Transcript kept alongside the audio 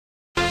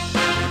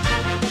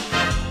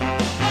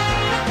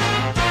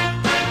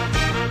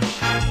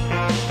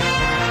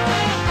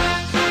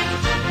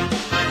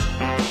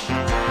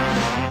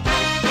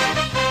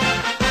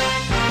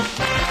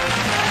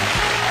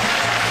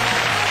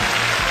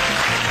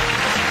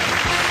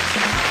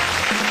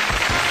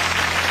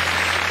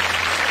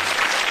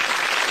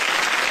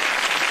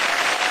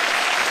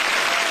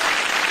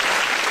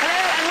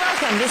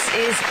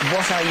is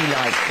What Are You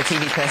Like, the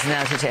TV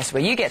personality test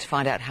where you get to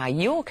find out how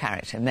your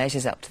character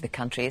measures up to the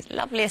country's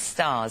loveliest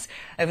stars.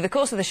 Over the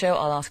course of the show,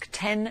 I'll ask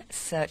 10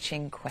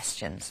 searching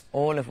questions,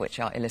 all of which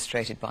are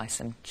illustrated by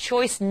some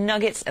choice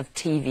nuggets of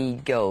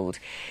TV gold.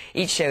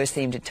 Each show is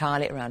themed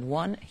entirely around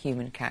one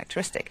human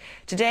characteristic.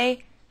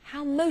 Today,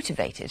 how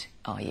motivated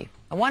are you?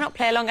 And why not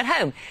play along at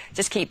home?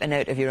 Just keep a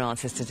note of your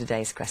answers to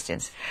today's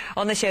questions.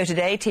 On the show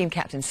today, team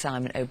captain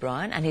Simon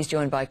O'Brien, and he's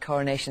joined by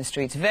Coronation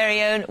Street's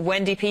very own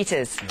Wendy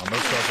Peters. You're most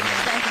welcome.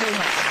 Thank you very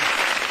much.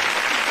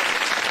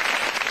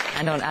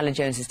 And on Alan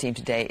Jones's team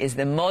today is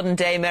the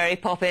modern-day Mary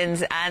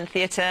Poppins,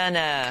 Anthea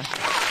Turner.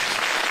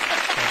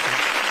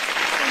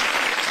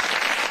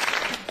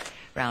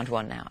 Round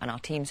one now, and our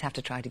teams have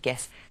to try to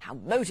guess how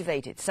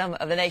motivated some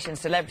of the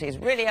nation's celebrities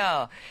really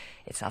are.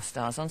 It's our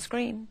stars on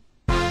screen.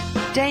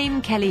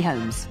 Dame Kelly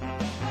Holmes,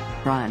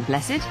 Brian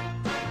Blessed,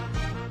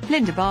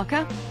 Linda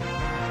Barker,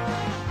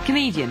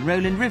 comedian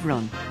Roland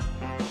Riveron,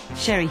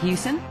 Sherry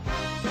Hewson,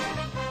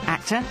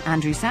 actor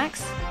Andrew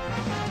Sachs,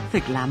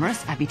 the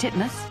glamorous Abby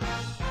Titmuss,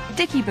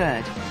 Dickie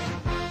Bird,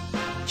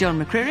 John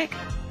McCririck,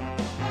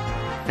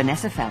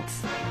 Vanessa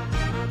Feltz.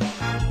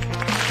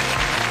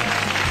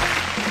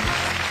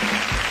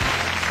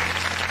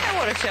 Oh,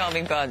 what a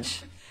charming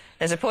bunch.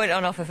 There's a point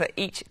on offer for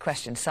each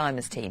question.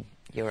 Simon's team,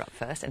 you're up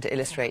first, and to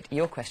illustrate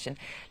your question,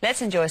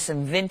 let's enjoy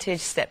some vintage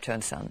Steptoe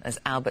 & Son as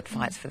Albert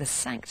fights for the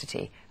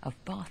sanctity of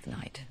bath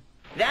night.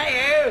 That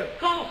you? Of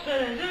course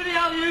it is. Who the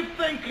hell are you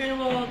thinking it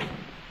was?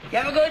 You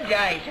have a good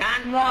day,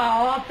 son? No,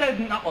 I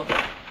didn't.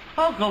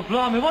 Oh, God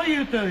blimey, what are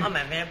you doing? I'm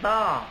having a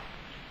bath.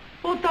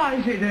 What day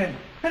is it then?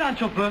 It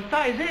ain't your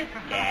birthday, is it?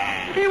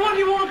 Yeah. Hey, what do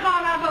you want to go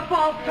and have a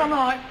bath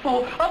tonight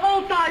for? Of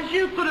all days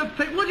you could have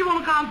picked, what do you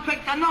want to go and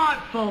pick tonight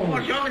for?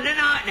 What's wrong with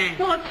tonight, then?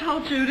 Well, I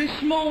told you this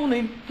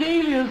morning,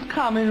 Delia's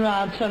coming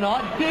round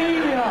tonight.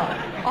 Delia!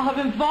 I have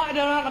invited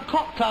her out to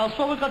cocktails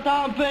before we go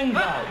down bingo.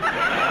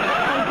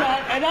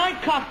 And it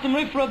ain't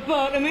customary for a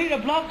bird to meet a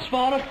bloke's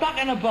father stuck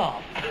in a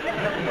bath.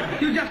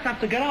 You just have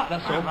to get out,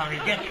 that's all. I've only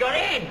just got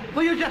in.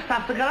 Well, you just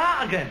have to get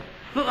out again.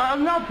 Look, there's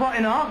no point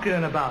in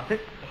arguing about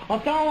it. I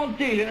don't want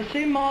Delia to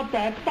see my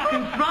dad stuck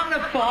in front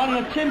of the fire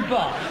in a tin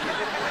bath.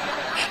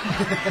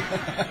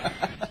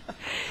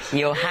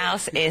 Your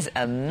house is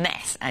a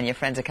mess, and your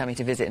friends are coming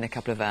to visit in a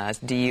couple of hours.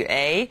 Do you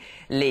A,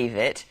 leave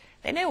it?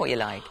 They know what you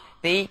like.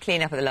 B,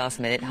 clean up at the last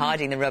minute,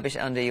 hiding the rubbish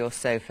under your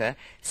sofa.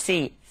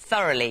 C,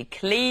 thoroughly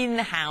clean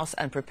the house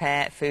and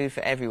prepare food for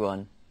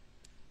everyone.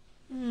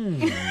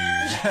 To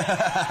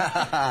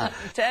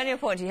earn your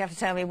point, you have to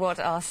tell me what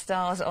our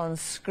stars on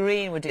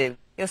screen would do.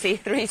 You'll see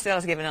 3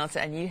 stars give an answer,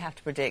 and you have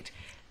to predict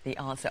the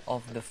answer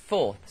of the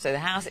 4th. So the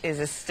house is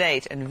a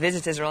state, and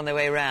visitors are on their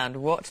way round.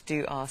 What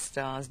do our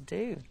stars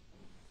do?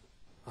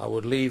 I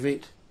would leave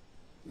it.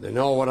 They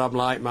know what I'm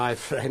like, my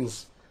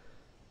friends.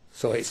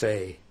 So it's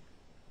A.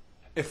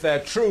 If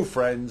they're true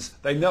friends,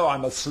 they know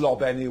I'm a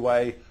slob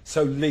anyway,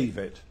 so leave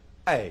it.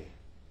 A.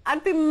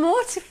 I'd be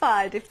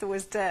mortified if there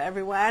was dirt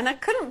everywhere and I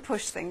couldn't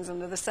push things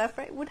under the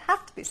sofa. It would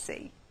have to be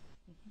C.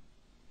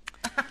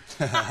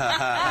 This is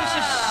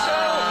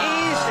so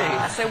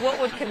easy. So what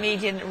would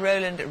comedian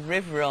Roland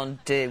Riveron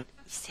do?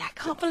 See, I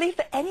can't believe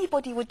that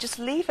anybody would just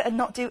leave it and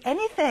not do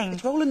anything.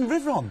 It's Roland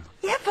Riveron.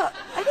 Yeah, but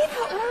I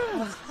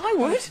I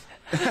would.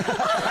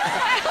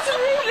 I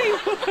absolutely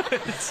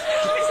would. It's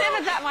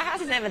never that. My house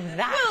is never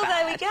that Well, bad.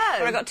 there we go.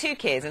 But I've got 2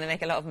 kids and they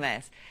make a lot of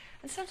mess.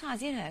 And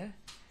sometimes, you know,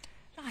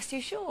 life's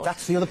too short.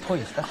 That's the other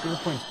point. That's the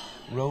other point.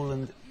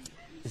 Roland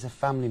is a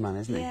family man,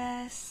 isn't he?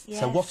 Yes, yes.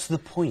 So what's the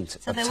point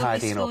So of there would be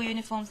tidying school up?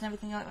 uniforms and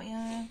everything like that,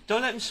 yeah.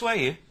 Don't let him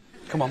sway you.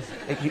 Come on,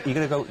 you're going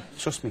to go.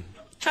 Trust me.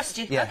 Trust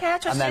you. Yeah. Okay, I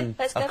trust and then, you.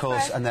 Let's of go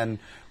course, for it. and then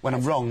when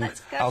I'm wrong,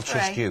 let's go I'll for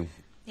trust A. you.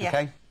 Yeah.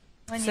 Okay?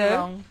 When So? you're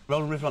wrong.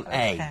 Roland Riveron,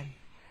 A. Okay.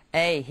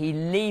 A, he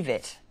leave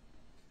it.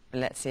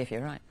 Let's see if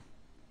you're right.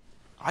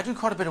 I do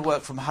quite a bit of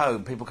work from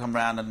home. People come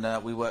round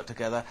and we work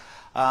together.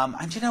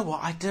 And you know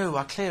what I do?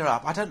 I clear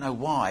up. I don't know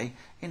why.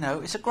 You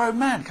know, it's a grown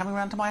man coming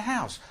round to my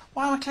house.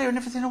 Why am I clearing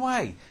everything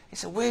away?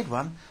 It's a weird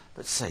one,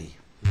 but C.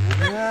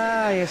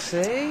 Ah, you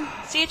see?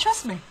 So you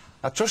trust me?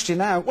 I trust you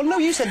now. Well, no,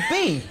 you said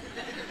B.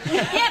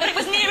 Yeah, but it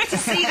was nearer to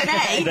C than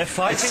A. They're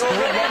fighting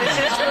already.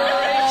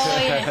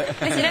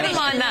 Listen, never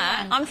mind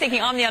that. I'm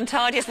thinking I'm the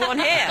untidiest one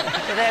here.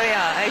 But there we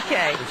are,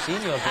 OK. We've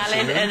seen yours.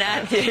 Alan and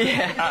Anthea,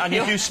 yeah. And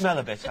you do smell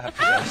a bit, I have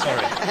to say.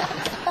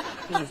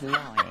 Sorry. He's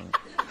lying.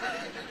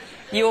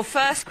 Your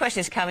first question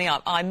is coming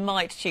up. I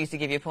might choose to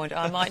give you a point, or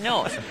I might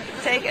not.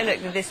 Take a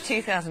look at this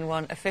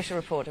 2001 official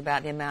report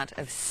about the amount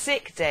of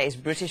sick days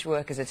British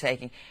workers are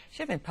taking.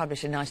 Should have been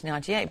published in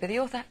 1998, but the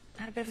author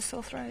had a bit of a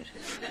sore throat.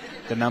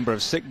 The number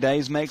of sick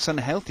days makes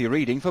unhealthy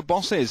reading for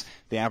bosses.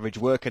 The average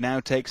worker now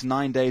takes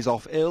 9 days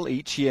off ill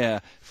each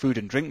year. Food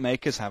and drink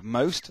makers have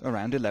most,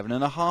 around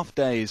 11.5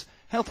 days.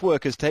 Health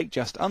workers take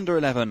just under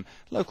 11.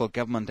 Local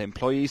government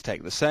employees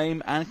take the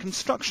same, and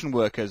construction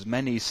workers,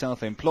 many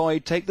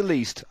self-employed, take the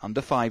least, under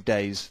 5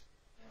 days.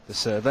 The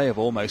survey of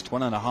almost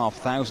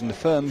 1,500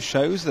 firms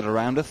shows that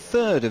around a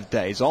third of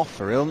days off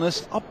for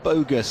illness are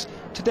bogus.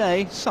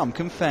 Today, some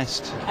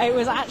confessed. It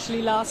was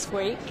actually last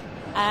week.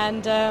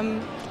 and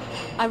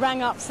I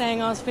rang up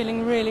saying I was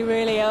feeling really,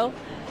 really ill.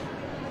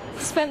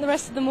 Spent the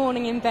rest of the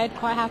morning in bed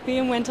quite happy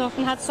and went off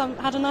and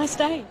had a nice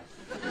day.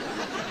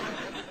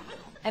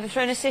 Ever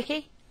thrown a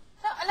sickie?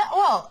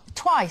 Well,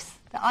 twice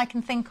that I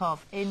can think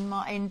of in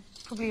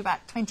probably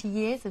about 20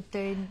 years of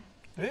doing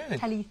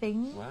telly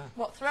things. Wow.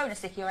 What, thrown a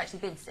sickie or actually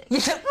been sick? No,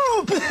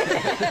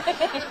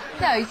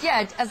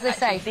 yeah, as they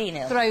say,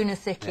 thrown a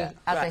sickie,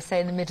 as they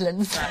say in the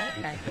Midlands. Right,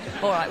 okay.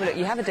 All right, well, look,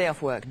 you have a day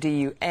off work. Do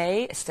you,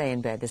 A, stay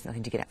in bed, there's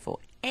nothing to get up for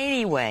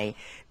anyway,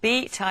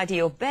 B, tidy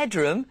your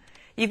bedroom,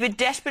 you've been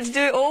desperate to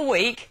do it all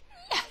week,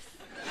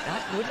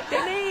 that wouldn't be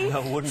me.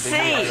 No, wouldn't be C,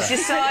 me either.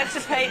 decide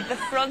to paint the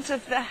front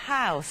of the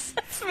house.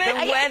 The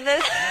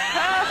weather's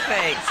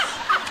perfect.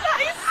 That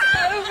is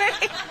so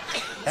me.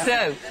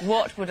 So,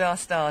 what would our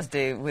stars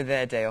do with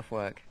their day off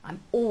work?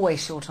 I'm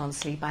always short on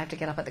sleep. I have to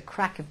get up at the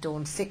crack of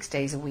dawn 6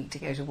 days a week to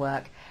go to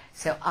work.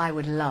 So I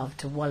would love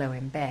to wallow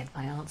in bed.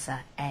 My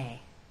answer, A.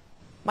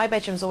 My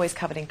bedroom's always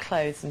covered in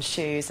clothes and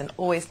shoes and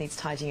always needs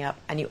tidying up,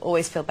 and you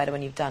always feel better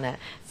when you've done it.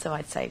 So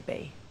I'd say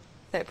B.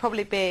 So it'd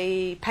probably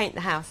be paint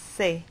the house,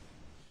 C.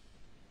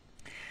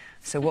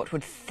 So what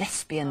would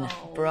thespian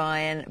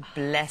Brian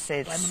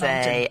Blessed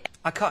say?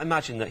 I can't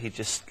imagine that he'd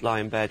just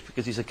lie in bed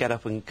because he's a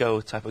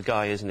get-up-and-go type of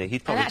guy, isn't he?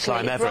 He'd probably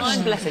climb Everest.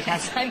 Brian Blessed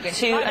has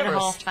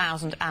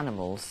 2,500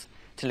 animals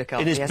to look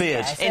after. In his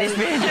beard. In his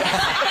beard.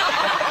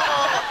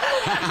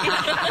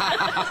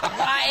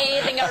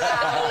 Writhing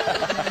around.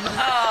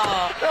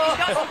 Oh, he's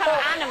got some kind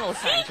of animal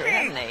sanctuary,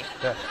 hasn't he?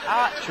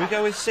 Yeah. Should we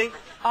go with C?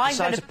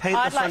 Decide to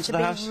paint the front of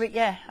the house?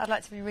 Yeah, I'd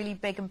like to be really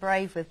big and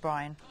brave with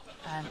Brian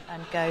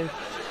and go...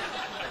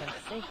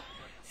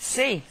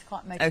 C. He's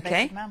quite a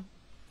motivated man.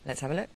 Let's have a look.